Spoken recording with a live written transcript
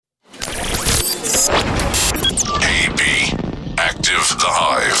The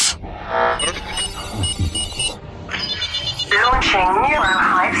Hive. Launching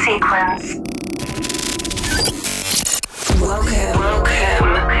Neurohive sequence. Welcome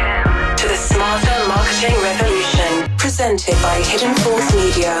to the Smarter Marketing Revolution, presented by Hidden Force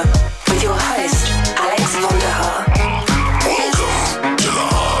Media, with your host, Alex Vonderhaar. Welcome to The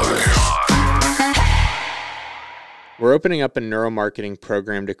Hive. We're opening up a neuromarketing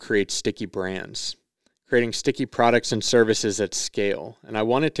program to create sticky brands, creating sticky products and services at scale. And I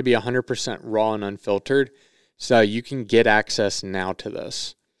want it to be 100% raw and unfiltered so you can get access now to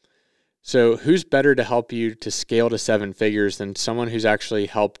this. So who's better to help you to scale to 7 figures than someone who's actually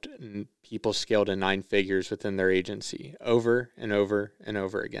helped people scale to 9 figures within their agency over and over and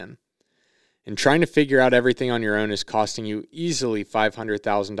over again? And trying to figure out everything on your own is costing you easily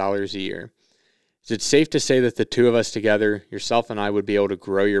 $500,000 a year. Is it safe to say that the two of us together, yourself and I, would be able to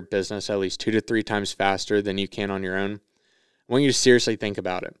grow your business at least 2 to 3 times faster than you can on your own? I want you to seriously think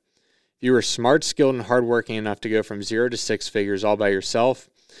about it. If you were smart, skilled, and hardworking enough to go from 0 to 6 figures all by yourself,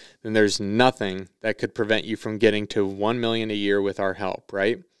 then there's nothing that could prevent you from getting to $1 million a year with our help,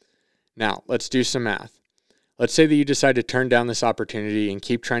 right? Now, let's do some math. Let's say that you decide to turn down this opportunity and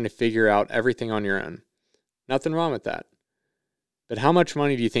keep trying to figure out everything on your own. Nothing wrong with that. But how much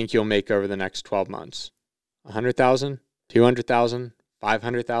money do you think you'll make over the next 12 months? 100,000, 200,000,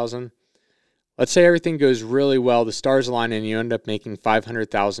 500,000? Let's say everything goes really well, the stars align, and you end up making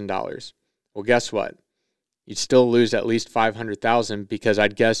 $500,000. Well, guess what? You'd still lose at least $500,000 because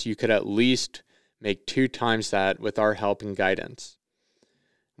I'd guess you could at least make 2 times that with our help and guidance.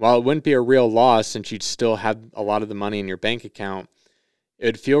 While it wouldn't be a real loss since you'd still have a lot of the money in your bank account, it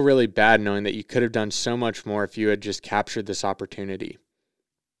would feel really bad knowing that you could have done so much more if you had just captured this opportunity.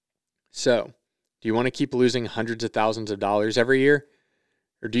 So, do you want to keep losing hundreds of thousands of dollars every year?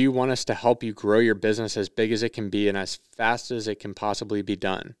 Or do you want us to help you grow your business as big as it can be and as fast as it can possibly be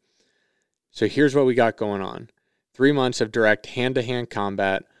done? So here's what we got going on. 3 months of direct hand-to-hand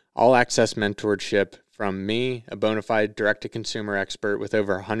combat, all-access mentorship from me, a bona fide direct-to-consumer expert with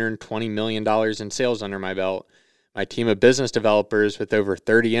over $120 million in sales under my belt, my team of business developers with over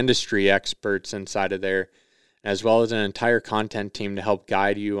 30 industry experts inside of there, as well as an entire content team to help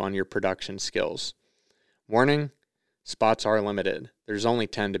guide you on your production skills. Warning, spots are limited. There's only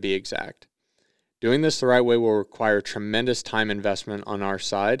 10 to be exact. Doing this the right way will require tremendous time investment on our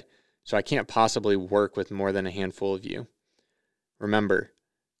side, so I can't possibly work with more than a handful of you. Remember,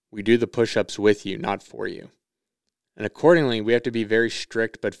 we do the push-ups with you, not for you. And accordingly, we have to be very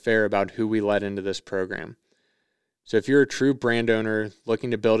strict but fair about who we let into this program. So if you're a true brand owner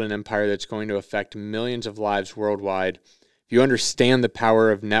looking to build an empire that's going to affect millions of lives worldwide, if you understand the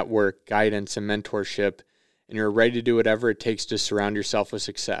power of network, guidance, and mentorship, and you're ready to do whatever it takes to surround yourself with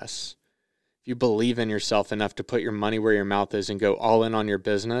success, if you believe in yourself enough to put your money where your mouth is and go all in on your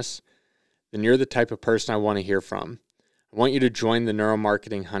business, then you're the type of person I want to hear from. I want you to join the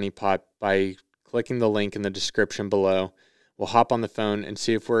Neuromarketing Honeypot by clicking the link in the description below. We'll hop on the phone and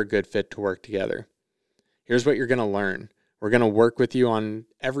see if we're a good fit to work together. Here's what you're going to learn. We're going to work with you on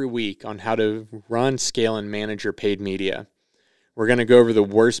every week on how to run, scale, and manage your paid media. We're going to go over the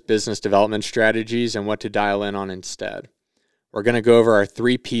worst business development strategies and what to dial in on instead. We're going to go over our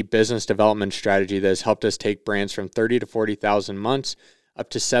 3P business development strategy that has helped us take brands from 30 to 40,000 months up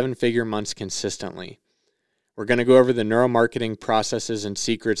to 7-figure months consistently. We're going to go over the neuromarketing processes and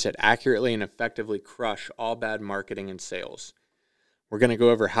secrets that accurately and effectively crush all bad marketing and sales. We're going to go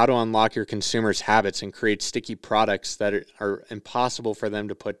over how to unlock your consumers' habits and create sticky products that are impossible for them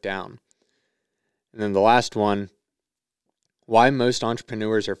to put down. And then the last one, why most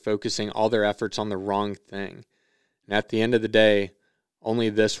entrepreneurs are focusing all their efforts on the wrong thing. And at the end of the day, only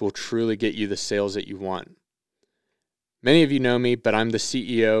this will truly get you the sales that you want. Many of you know me, but I'm the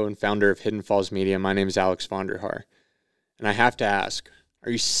CEO and founder of Hidden Falls Media. My name is Alex Vonderhaar. And I have to ask,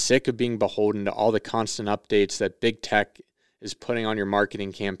 are you sick of being beholden to all the constant updates that big tech is putting on your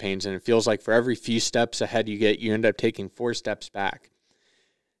marketing campaigns? And it feels like for every few steps ahead you get, you end up taking 4 steps back.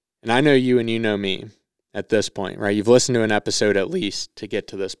 And I know you and you know me at this point, right? You've listened to an episode at least to get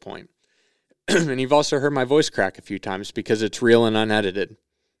to this point. And you've also heard my voice crack a few times because it's real and unedited.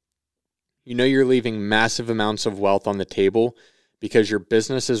 You know you're leaving massive amounts of wealth on the table because your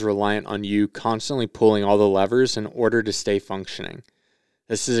business is reliant on you constantly pulling all the levers in order to stay functioning.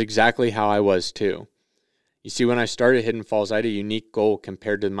 This is exactly how I was too. You see, when I started Hidden Falls, I had a unique goal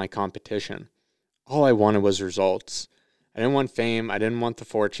compared to my competition. All I wanted was results. I didn't want fame. I didn't want the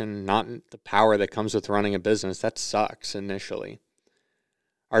fortune, not the power that comes with running a business. That sucks initially.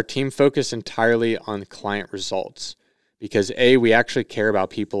 Our team focused entirely on client results because A, we actually care about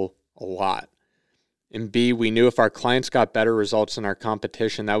people a lot. And B, we knew if our clients got better results than our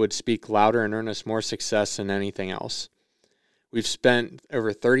competition, that would speak louder and earn us more success than anything else. We've spent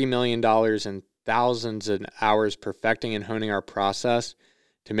over $30 million and thousands of hours perfecting and honing our process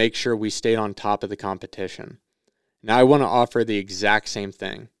to make sure we stayed on top of the competition. Now I want to offer the exact same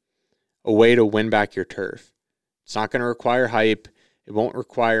thing, a way to win back your turf. It's not going to require hype. It won't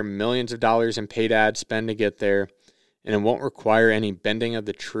require millions of dollars in paid ad spend to get there. And it won't require any bending of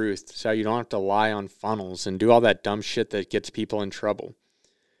the truth, so you don't have to lie on funnels and do all that dumb shit that gets people in trouble.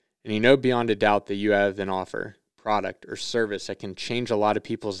 And you know beyond a doubt that you have an offer, product, or service that can change a lot of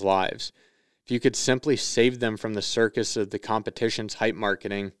people's lives. If you could simply save them from the circus of the competition's hype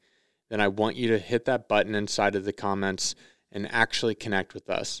marketing, then I want you to hit that button inside of the comments and actually connect with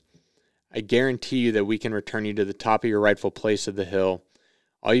us. I guarantee you that we can return you to the top of your rightful place of the hill.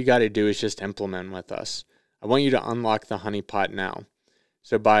 All you got to do is just implement with us. I want you to unlock the honeypot now.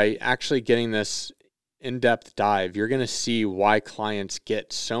 So by actually getting this in-depth dive, you're going to see why clients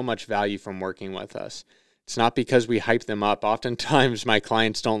get so much value from working with us. It's not because we hype them up. Oftentimes, my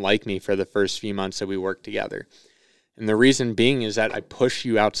clients don't like me for the first few months that we work together. And the reason being is that I push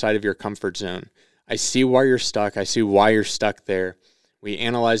you outside of your comfort zone. I see why you're stuck. I see why you're stuck there. We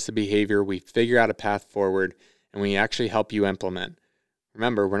analyze the behavior. We figure out a path forward, and we actually help you implement.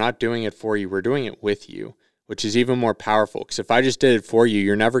 Remember, we're not doing it for you. We're doing it with you, which is even more powerful. Because if I just did it for you,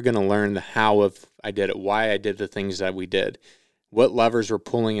 you're never going to learn the how of I did it, why I did the things that we did, what levers we're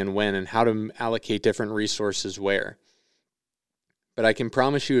pulling and when, and how to allocate different resources where. But I can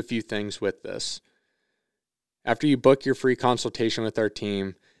promise you a few things with this. After you book your free consultation with our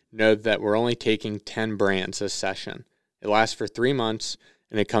team, know that we're only taking 10 brands a session. It lasts for 3 months,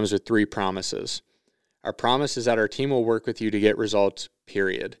 and it comes with 3 promises. Our promise is that our team will work with you to get results,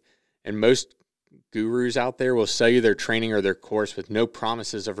 period. And most gurus out there will sell you their training or their course with no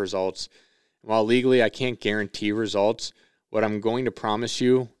promises of results. While legally I can't guarantee results, what I'm going to promise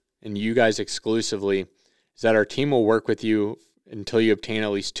you, and you guys exclusively, is that our team will work with you until you obtain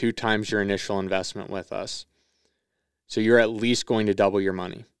at least 2 times your initial investment with us. So you're at least going to double your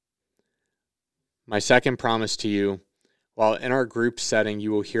money. My second promise to you, while in our group setting,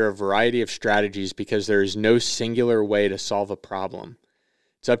 you will hear a variety of strategies because there is no singular way to solve a problem.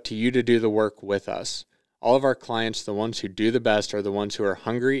 It's up to you to do the work with us. All of our clients, the ones who do the best, are the ones who are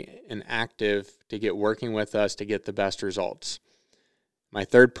hungry and active to get working with us to get the best results. My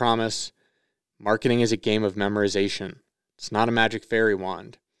third promise, marketing is a game of memorization. It's not a magic fairy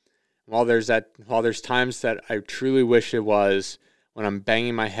wand. While there's times that I truly wish it was, when I'm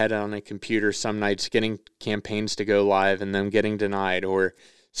banging my head on a computer some nights getting campaigns to go live and them getting denied, or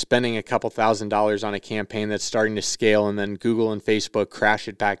spending a couple $1,000s on a campaign that's starting to scale and then Google and Facebook crash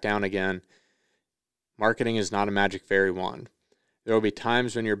it back down again. Marketing is not a magic fairy wand. There will be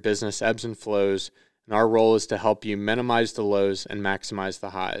times when your business ebbs and flows, and our role is to help you minimize the lows and maximize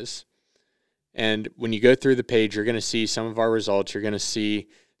the highs. And when you go through the page, you're going to see some of our results. You're going to see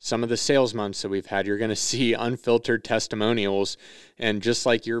some of the sales months that we've had. You're going to see unfiltered testimonials. And just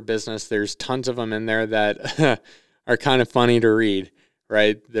like your business, there's tons of them in there that are kind of funny to read,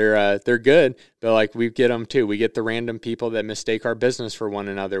 right? They're good, but like we get them too. We get the random people that mistake our business for one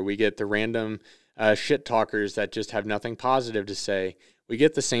another. We get the random shit talkers that just have nothing positive to say. We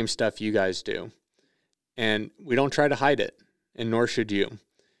get the same stuff you guys do. And we don't try to hide it, and nor should you.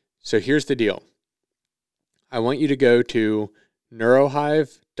 So here's the deal. I want you to go to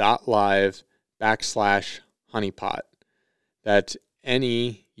neurohive.live/honeypot. That's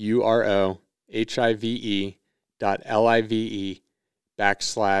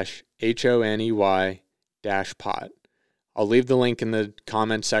neurohive.live/HONEY-pot. I'll leave the link in the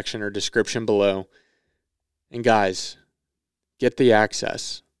comment section or description below. And guys, get the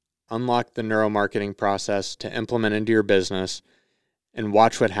access. Unlock the neuromarketing process to implement into your business and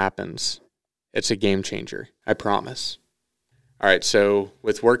watch what happens. It's a game changer, I promise. All right, so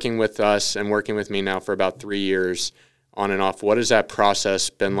with working with us and working with me now for about 3 years on and off, what has that process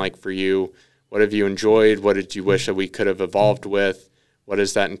been like for you? What have you enjoyed? What did you wish that we could have evolved with? What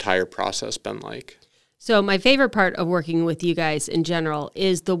has that entire process been like? So my favorite part of working with you guys in general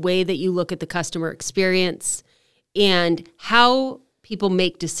is the way that you look at the customer experience and how people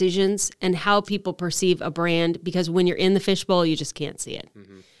make decisions and how people perceive a brand, because when you're in the fishbowl, you just can't see it.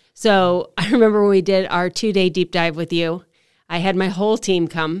 Mm-hmm. So I remember when we did our 2-day deep dive with you, I had my whole team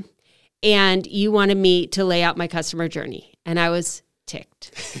come and you wanted me to lay out my customer journey. And I was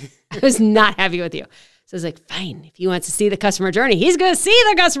ticked. I was not happy with you. So I was like, fine, if he wants to see the customer journey, he's going to see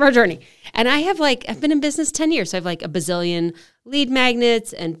the customer journey. And I've been in business 10 years. So I have like a bazillion lead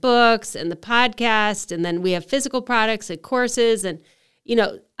magnets and books and the podcast. And then we have physical products and courses. And,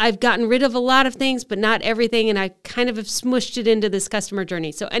 I've gotten rid of a lot of things, but not everything. And I kind of have smushed it into this customer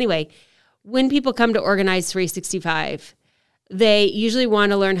journey. So anyway, when people come to Organize 365, they usually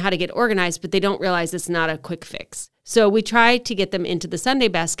want to learn how to get organized, but they don't realize it's not a quick fix. So we try to get them into the Sunday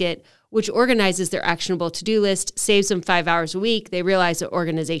Basket, which organizes their actionable to-do list, saves them 5 hours a week. They realize that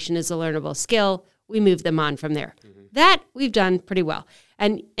organization is a learnable skill. We move them on from there. That we've done pretty well.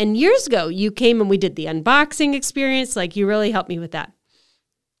 And years ago, you came and we did the unboxing experience. Like, you really helped me with that.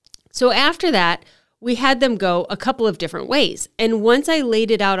 So after that, we had them go a couple of different ways. And once I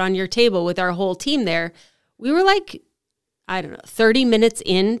laid it out on your table with our whole team there, we were like, 30 minutes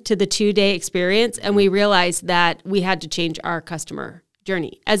into the 2-day experience, and we realized that we had to change our customer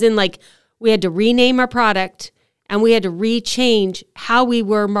journey. As in, like, we had to rename our product, and we had to rechange how we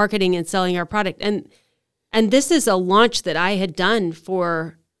were marketing and selling our product. And this is a launch that I had done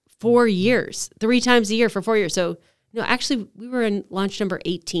for 4 years, 3 times a year for 4 years. So, no, actually, we were in launch number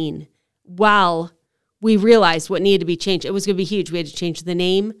 18 while we realized what needed to be changed. It was going to be huge. We had to change the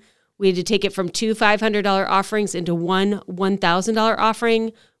name. We had to take it from 2 $500 offerings into one $1,000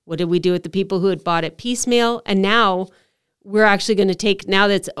 offering. What did we do with the people who had bought it piecemeal? And now we're actually going to take, now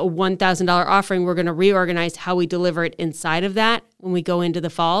that's a $1,000 offering, we're going to reorganize how we deliver it inside of that when we go into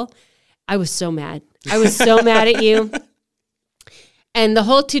the fall. I was so mad. I was so mad at you. And the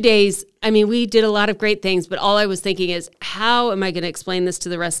whole 2 days, we did a lot of great things, but all I was thinking is, how am I going to explain this to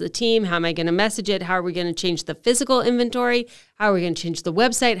the rest of the team? How am I going to message it? How are we going to change the physical inventory? How are we going to change the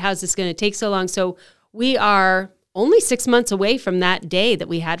website? How's this going to take so long? So we are only 6 months away from that day that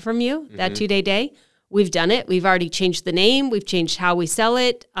we had from you, that 2-day day. We've done it. We've already changed the name. We've changed how we sell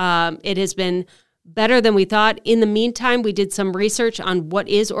it. It has been better than we thought. In the meantime, we did some research on what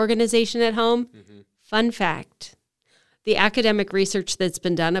is organization at home. Fun fact. The academic research that's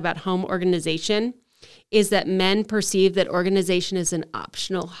been done about home organization is that men perceive that organization is an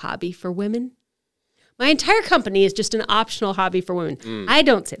optional hobby for women. My entire company is just an optional hobby for women. I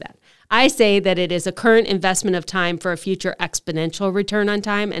don't say that. I say that it is a current investment of time for a future exponential return on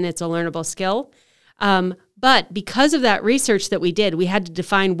time, and it's a learnable skill. But because of that research that we did, we had to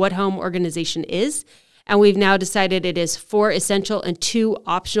define what home organization is, and we've now decided it is 4 essential and 2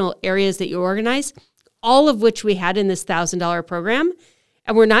 optional areas that you organize, all of which we had in this $1,000 program.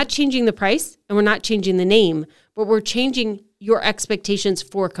 And we're not changing the price and we're not changing the name, but we're changing your expectations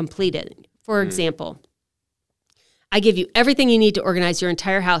for completed. For example, I give you everything you need to organize your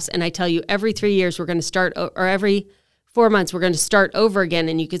entire house, and I tell you every 3 years we're going to start, or every 4 months we're going to start over again,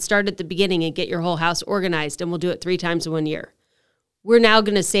 and you could start at the beginning and get your whole house organized, and we'll do it 3 times in 1 year. We're now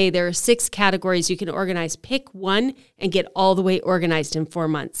going to say there are 6 categories you can organize. Pick one and get all the way organized in 4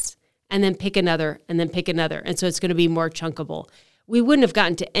 months. And then pick another, and then pick another. And so it's going to be more chunkable. We wouldn't have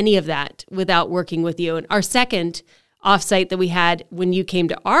gotten to any of that without working with you. And our second offsite that we had when you came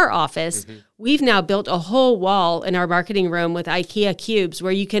to our office, we've now built a whole wall in our marketing room with IKEA cubes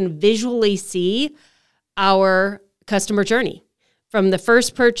where you can visually see our customer journey from the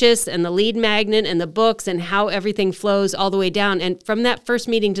first purchase and the lead magnet and the books and how everything flows all the way down. And from that first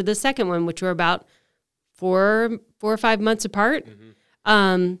meeting to the second one, which were about 4 or 5 months apart,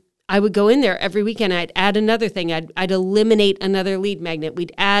 I would go in there every weekend. I'd add another thing. I'd eliminate another lead magnet.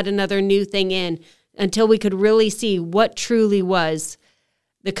 We'd add another new thing in until we could really see what truly was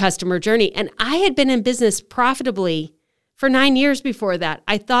the customer journey. And I had been in business profitably for 9 years before that.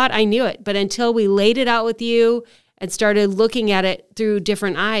 I thought I knew it, but until we laid it out with you and started looking at it through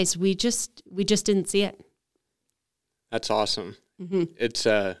different eyes, we just didn't see it. That's awesome. It's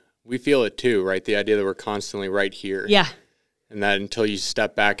we feel it too, right? The idea that we're constantly right here. Yeah. And that until you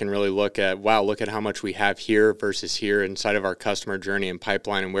step back and really look at how much we have here versus here inside of our customer journey and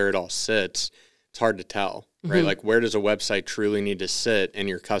pipeline and where it all sits, it's hard to tell, right? Like, where does a website truly need to sit in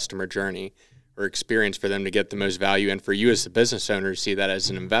your customer journey or experience for them to get the most value? And for you as the business owner to see that as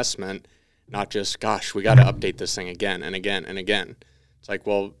an investment, not just, gosh, we got to update this thing again and again and again. It's like,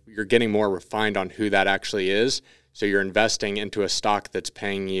 well, you're getting more refined on who that actually is. So you're investing into a stock that's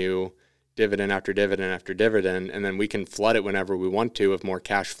paying you dividend after dividend after dividend, and then we can flood it whenever we want to with more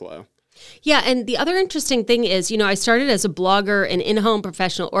cash flow. Yeah, and the other interesting thing is, I started as a blogger and in-home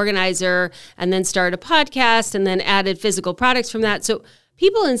professional organizer, and then started a podcast, and then added physical products from that. So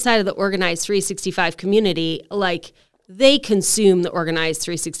people inside of the Organize 365 community, they consume the Organize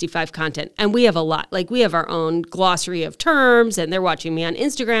 365 content. And we have a lot. We have our own glossary of terms, and they're watching me on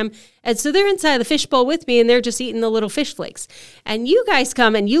Instagram. And so they're inside the fishbowl with me, and they're just eating the little fish flakes. And you guys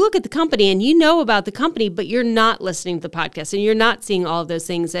come and you look at the company, and you know about the company, but you're not listening to the podcast, and you're not seeing all of those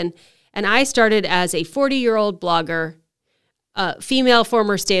things. And I started as a 40-year-old blogger, female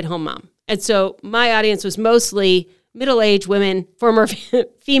former stay-at-home mom. And so my audience was mostly middle-aged women, former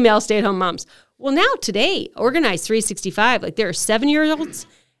female stay-at-home moms. Well, now today, Organize 365, like there are 7-year-olds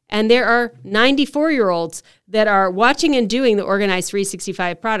and there are 94-year-olds that are watching and doing the Organize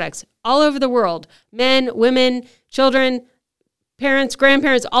 365 products all over the world. Men, women, children, parents,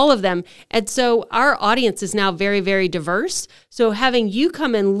 grandparents, all of them. And so our audience is now very, very diverse. So having you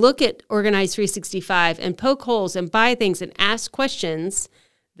come and look at Organize 365 and poke holes and buy things and ask questions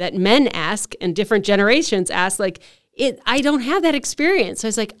that men ask and different generations ask, like, I don't have that experience. So I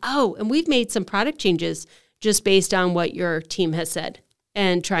was like, oh, and we've made some product changes just based on what your team has said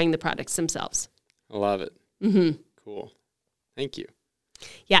and trying the products themselves. I love it. Mm-hmm. Cool. Thank you.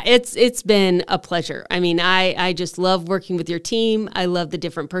 Yeah, it's been a pleasure. I mean, I just love working with your team. I love the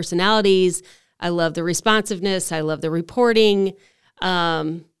different personalities. I love the responsiveness. I love the reporting.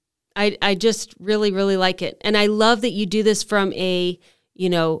 I just really, really like it. And I love that you do this from a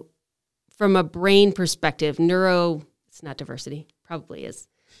brain perspective. It's not diversity, probably is.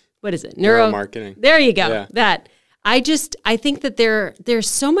 What is it? Neuromarketing. There you go. Yeah. That. I think that there's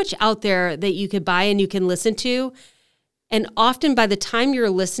so much out there that you could buy and you can listen to. And often by the time you're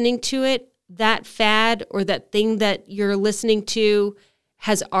listening to it, that fad or that thing that you're listening to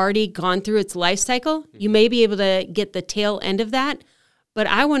has already gone through its life cycle. You may be able to get the tail end of that, but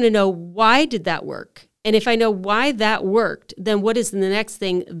I want to know, why did that work? And if I know why that worked, then what is the next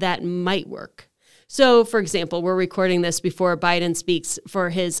thing that might work? So, for example, we're recording this before Biden speaks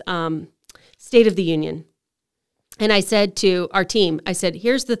for his State of the Union. And I said to our team,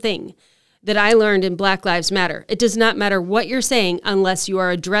 here's the thing that I learned in Black Lives Matter. It does not matter what you're saying unless you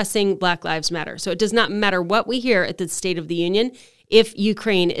are addressing Black Lives Matter. So it does not matter what we hear at the State of the Union if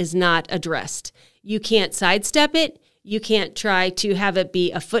Ukraine is not addressed. You can't sidestep it. You can't try to have it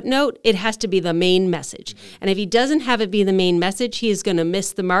be a footnote. It has to be the main message. And if he doesn't have it be the main message, he is going to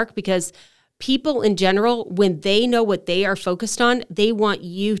miss the mark, because people in general, when they know what they are focused on, they want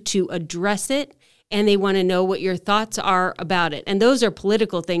you to address it. And they want to know what your thoughts are about it. And those are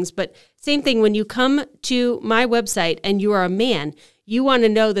political things. But same thing, when you come to my website and you are a man, you want to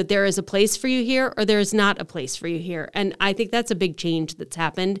know that there is a place for you here or there is not a place for you here. And I think that's a big change that's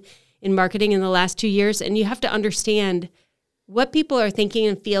happened in marketing in the last 2 years. And you have to understand what people are thinking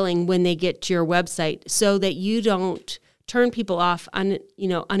and feeling when they get to your website so that you don't turn people off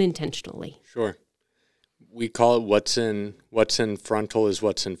unintentionally. Sure. We call it what's in frontal is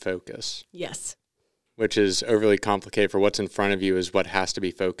what's in focus. Yes. Which is overly complicated. For what's in front of you is what has to be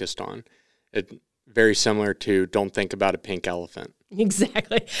focused on. It very similar to don't think about a pink elephant.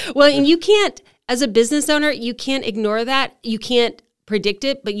 Exactly. Well, and you can't, as a business owner, you can't ignore that. You can't predict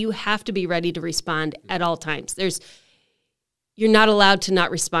it, but you have to be ready to respond at all times. You're not allowed to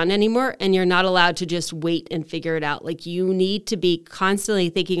not respond anymore, and you're not allowed to just wait and figure it out. Like, you need to be constantly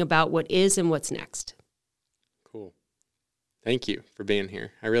thinking about what is and what's next. Cool. Thank you for being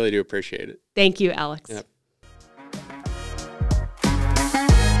here. I really do appreciate it. Thank you, Alex. Yep.